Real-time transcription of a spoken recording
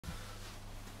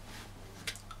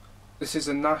This is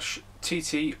a Nash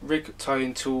TT rig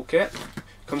tying toolkit.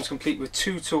 Comes complete with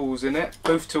two tools in it.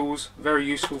 Both tools very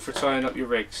useful for tying up your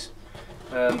rigs.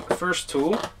 First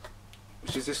tool,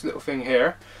 which is this little thing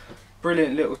here,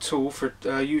 brilliant little tool for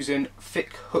using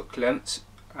thick hook lengths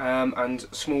and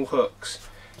small hooks.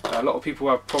 A lot of people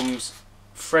have problems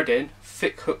threading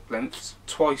thick hook lengths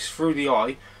twice through the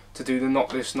eye to do the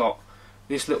knotless knot.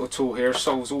 This little tool here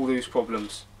solves all those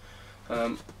problems.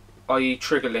 I.e.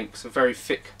 trigger links, a very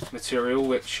thick material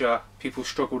which people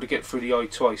struggle to get through the eye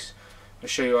twice. I'll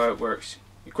show you how it works.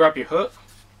 You grab your hook,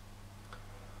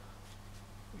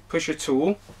 you push your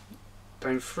tool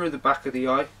down through the back of the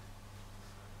eye,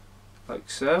 like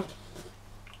so.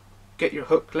 Get your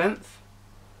hook length,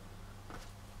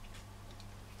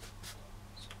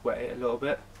 just wet it a little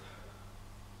bit,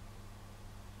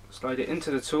 slide it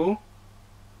into the tool,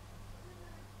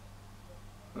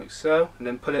 like so, and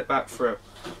then pull it back through.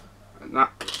 And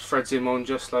that threads him on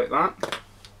just like that.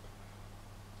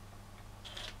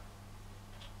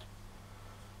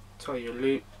 Tie your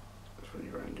loop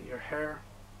around your hair.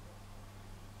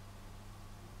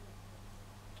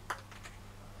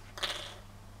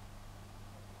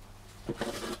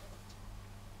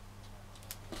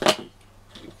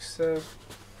 Like so.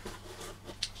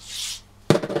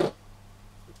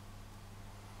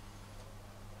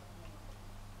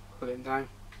 Pull it down.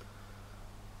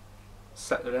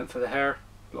 Set the length of the hair.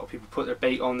 A lot of people put their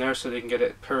bait on there so they can get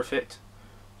it perfect,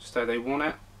 just how they want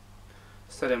it.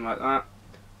 Set him like that.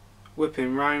 Whip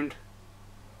him round.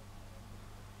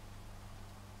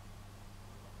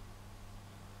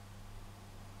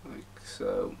 Like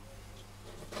so.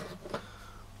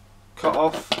 Cut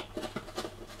off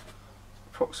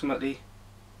approximately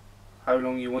how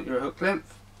long you want your hook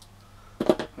length.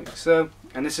 Like so.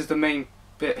 And this is the main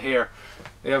bit here.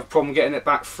 They have a problem getting it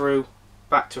back through,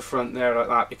 back to front there like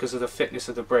that because of the thickness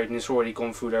of the braid, and it's already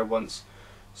gone through there once.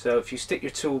 So if you stick your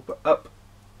tool up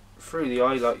through the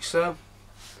eye like so,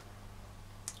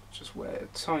 just wet it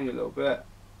a tiny little bit,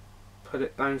 put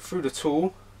it down through the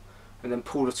tool, and then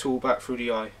pull the tool back through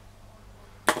the eye.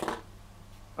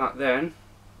 That then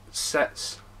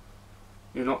sets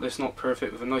your knotless knot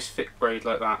perfect with a nice thick braid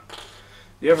like that.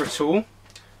 The other tool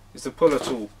is the puller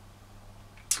tool.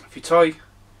 If you tie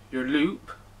your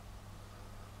loop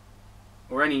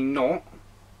or any knot,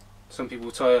 some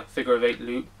people tie a figure of 8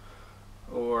 loop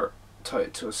or tie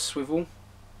it to a swivel.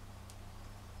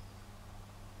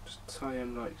 Just tie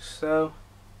them like so.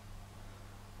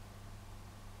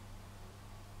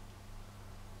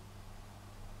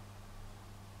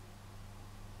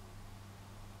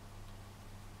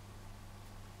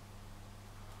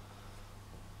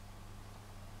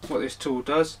 What this tool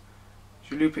does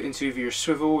is you loop it into either your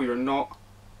swivel or your knot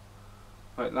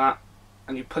like that,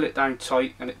 and you pull it down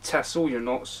tight, and it tests all your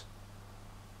knots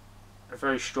are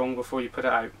very strong before you put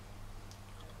it out.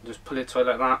 Just pull it tight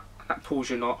like that, and that pulls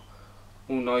your knot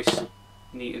all nice,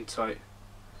 neat and tight.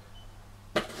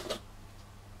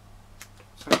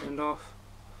 Second off.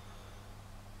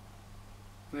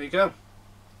 There you go.